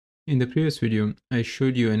In the previous video, I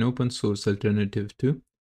showed you an open source alternative to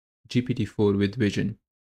GPT-4 with Vision.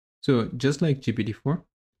 So just like GPT-4,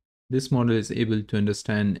 this model is able to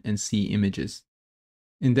understand and see images.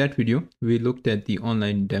 In that video, we looked at the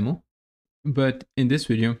online demo, but in this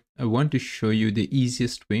video, I want to show you the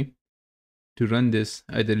easiest way to run this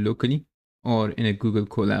either locally or in a Google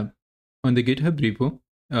Colab. On the GitHub repo,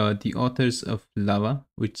 the authors of LLaVA,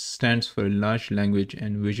 which stands for Large Language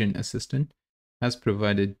and Vision Assistant, has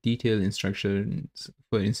provided detailed instructions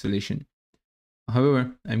for installation.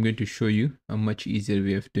 However, I'm going to show you a much easier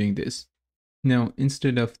way of doing this. Now,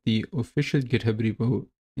 instead of the official GitHub repo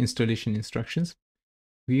installation instructions,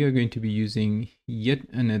 we are going to be using yet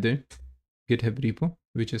another GitHub repo,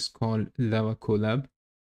 which is called LLaVA Colab.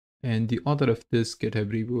 And the author of this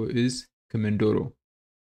GitHub repo is Commendoro.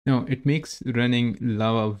 Now, it makes running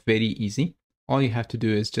LLaVA very easy. All you have to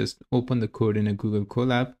do is just open the code in a Google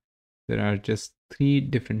Colab. There are just 3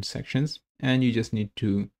 different sections, and you just need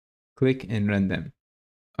to click and run them.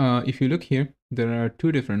 If you look here, there are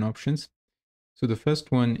 2 different options. So the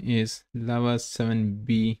first one is LLaVA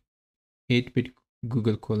 7B 8-bit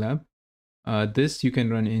Google Colab. This you can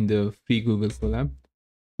run in the free Google Colab.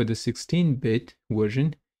 For the 16-bit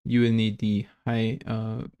version, you will need the high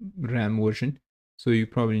RAM version. So you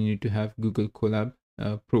probably need to have Google Colab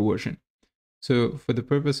Pro version. So for the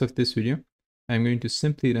purpose of this video, I'm going to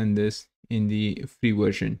simply run this in the free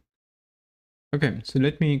version. Okay, so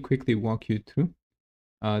let me quickly walk you through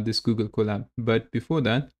this Google Colab. But before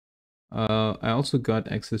that, I also got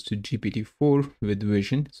access to GPT-4 with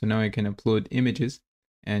Vision. So now I can upload images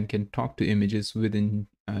and can talk to images within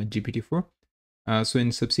GPT-4. So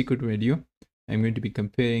in subsequent video, I'm going to be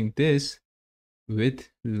comparing this with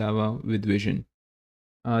LLaVA with Vision.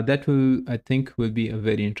 That will, I think, will be a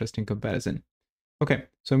very interesting comparison. Okay,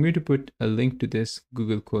 so I'm going to put a link to this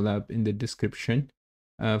Google Colab in the description.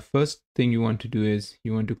 First thing you want to do is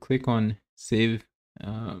you want to click on save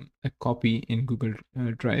a copy in Google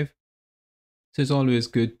Drive. So it's always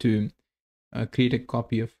good to create a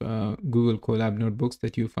copy of Google Colab notebooks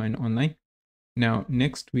that you find online. Now,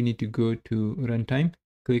 next we need to go to runtime,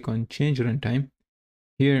 click on change runtime.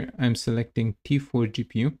 Here I'm selecting T4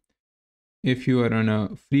 GPU. If you are on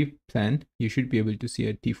a free plan, you should be able to see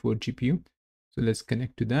a T4 GPU. So let's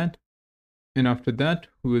connect to that. And after that,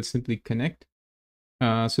 we will simply connect.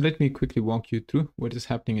 So let me quickly walk you through what is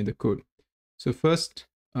happening in the code. So first,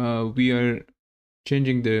 we are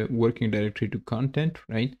changing the working directory to content,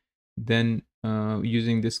 right? Then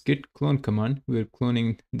using this git clone command, we're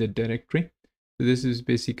cloning the directory. So this is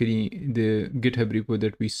basically the GitHub repo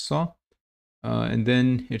that we saw. And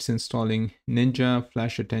then it's installing Ninja,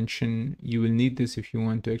 Flash Attention. You will need this if you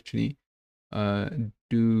want to actually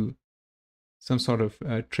do some sort of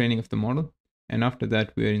training of the model. And after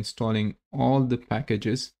that, we are installing all the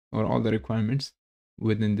packages or all the requirements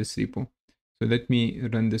within this repo. So let me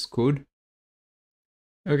run this code.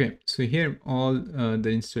 Okay, so here all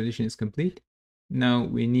the installation is complete. Now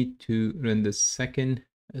we need to run the second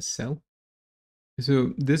cell.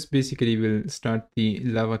 So this basically will start the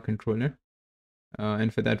LLaVA controller.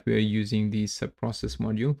 And for that, we are using the subprocess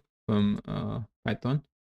module from Python.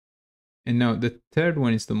 And now the third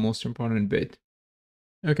one is the most important bit.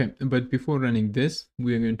 Okay, but before running this,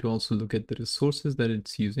 we are going to also look at the resources that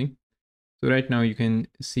it's using. So right now you can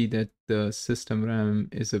see that the system RAM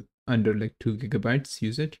is under like 2 gigabytes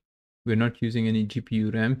usage. We're not using any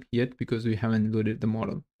GPU RAM yet because we haven't loaded the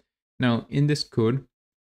model. Now in this code,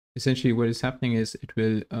 essentially what is happening is it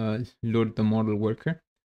will load the model worker.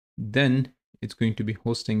 Then it's going to be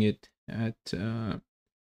hosting it at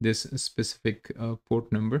this specific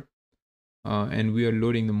port number. And we are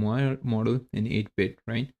loading the model in 8-bit,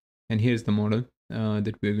 right? And here's the model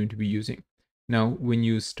that we're going to be using. Now, when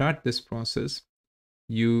you start this process,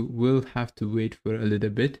 you will have to wait for a little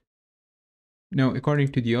bit. Now,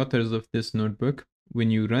 according to the authors of this notebook, when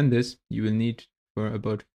you run this, you will need for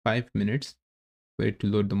about 5 minutes for it to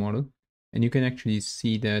load the model. And you can actually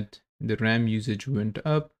see that the RAM usage went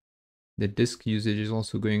up, the disk usage is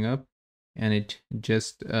also going up, and it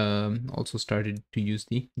just also started to use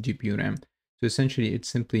the GPU RAM. So essentially, it's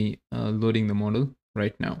simply loading the model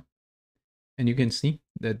right now. And you can see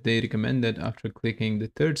that they recommend that after clicking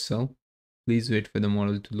the third cell, please wait for the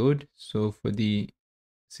model to load. So for the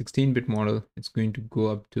 16-bit model, it's going to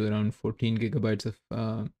go up to around 14 gigabytes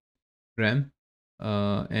of RAM.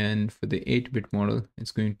 And for the 8-bit model,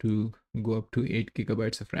 it's going to go up to 8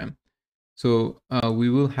 gigabytes of RAM. So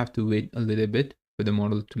we will have to wait a little bit for the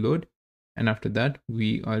model to load. And after that,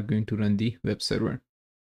 we are going to run the web server.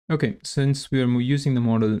 Okay, since we are using the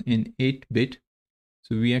model in 8-bit,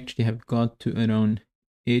 so we actually have got to around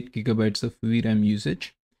 8 gigabytes of VRAM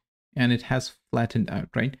usage. and it has flattened out,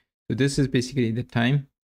 right? So this is basically the time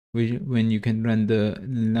when you can run the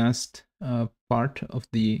last part of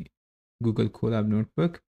the Google Colab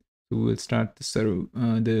notebook. So we'll start the server,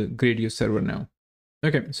 the Gradio server now.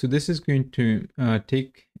 Okay, so this is going to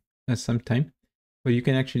take some time, but you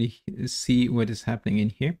can actually see what is happening in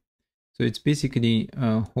here. So it's basically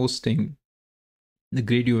hosting the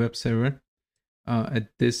Gradio web server at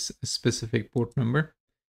this specific port number,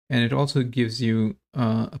 and it also gives you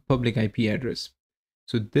a public IP address.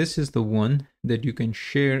 So this is the one that you can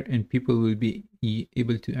share, and people will be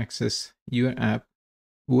able to access your app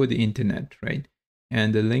over the internet, right?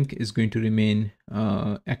 And the link is going to remain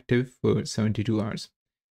active for 72 hours.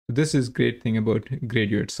 So this is great thing about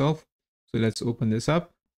Gradio itself. So let's open this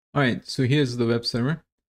up. All right, so here's the web server.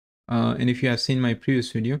 And if you have seen my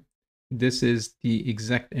previous video, this is the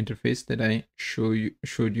exact interface that I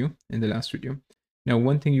showed you in the last video. Now,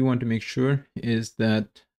 one thing you want to make sure is that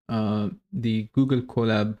the Google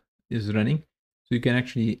Colab is running. So you can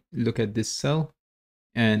actually look at this cell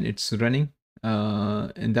and it's running.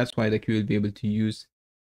 And that's why you will be able to use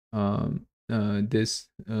this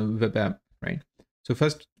web app, right? So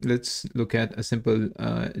first, let's look at a simple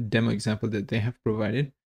demo example that they have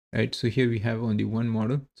provided, right? So here we have only one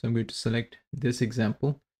model. So I'm going to select this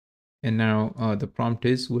example. And now the prompt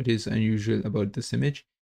is, what is unusual about this image?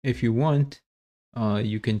 If you want,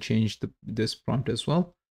 you can change this prompt as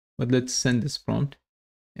well. But let's send this prompt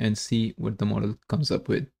and see what the model comes up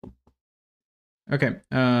with. Okay,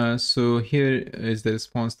 so here is the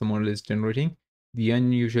response the model is generating. The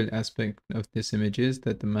unusual aspect of this image is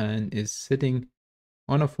that the man is sitting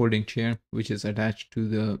on a folding chair, which is attached to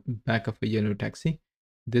the back of a yellow taxi.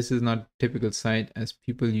 This is not typical sight, as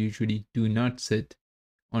people usually do not sit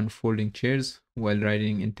on folding chairs while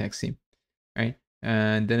riding in taxi, right?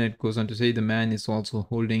 And then it goes on to say the man is also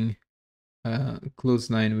holding a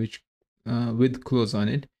clothesline with clothes on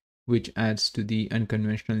it, which adds to the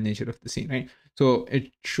unconventional nature of the scene, right? So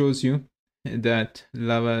it shows you that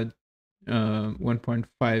LLaVA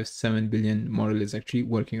 1.57 billion model is actually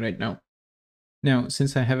working right now. Now,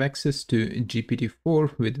 since I have access to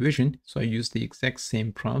GPT-4 with Vision, so I use the exact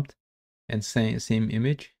same prompt and same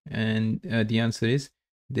image, and the answer is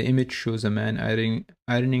the image shows a man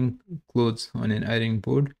ironing clothes on an ironing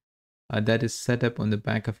board that is set up on the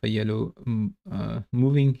back of a yellow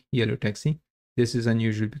moving yellow taxi. This is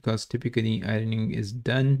unusual because typically ironing is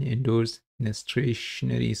done indoors in a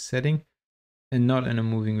stationary setting and not in a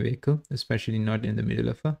moving vehicle, especially not in the middle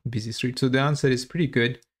of a busy street. So the answer is pretty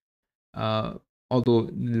good. Although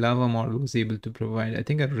LLaVA model was able to provide, I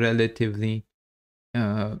think, a relatively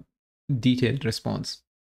detailed response.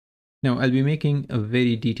 Now, I'll be making a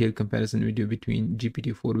very detailed comparison video between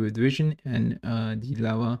GPT-4 with Vision and the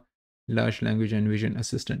LLaVA Large Language and Vision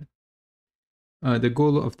Assistant. The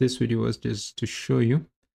goal of this video was just to show you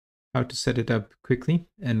how to set it up quickly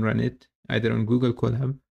and run it either on Google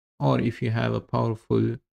Colab, or if you have a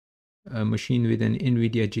powerful machine with an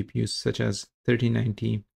NVIDIA GPU such as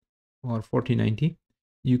 3090 or 4090,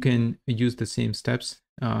 you can use the same steps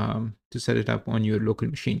to set it up on your local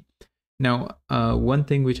machine. Now, one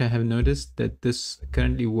thing which I have noticed that this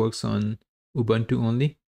currently works on Ubuntu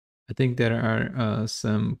only. I think there are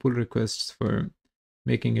some pull requests for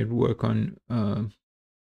making it work on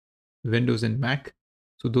Windows and Mac.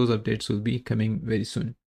 So those updates will be coming very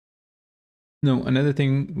soon. Now, another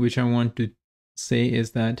thing which I want to say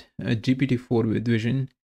is that GPT-4 with Vision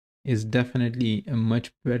is definitely a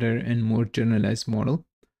much better and more generalized model,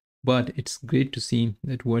 but it's great to see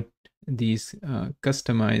that what these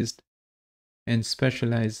customized and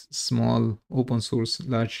specialized small open source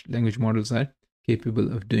large language models are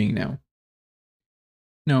capable of doing now.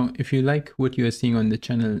 Now, if you like what you are seeing on the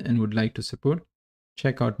channel and would like to support,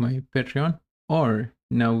 check out my Patreon, or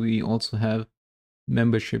now we also have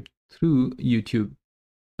membership through YouTube.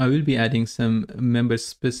 I will be adding some member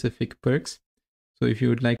specific perks. So if you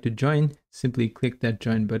would like to join, simply click that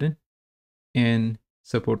join button and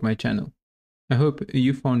support my channel. I hope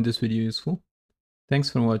you found this video useful.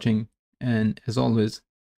 Thanks for watching, and as always,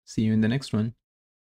 see you in the next one.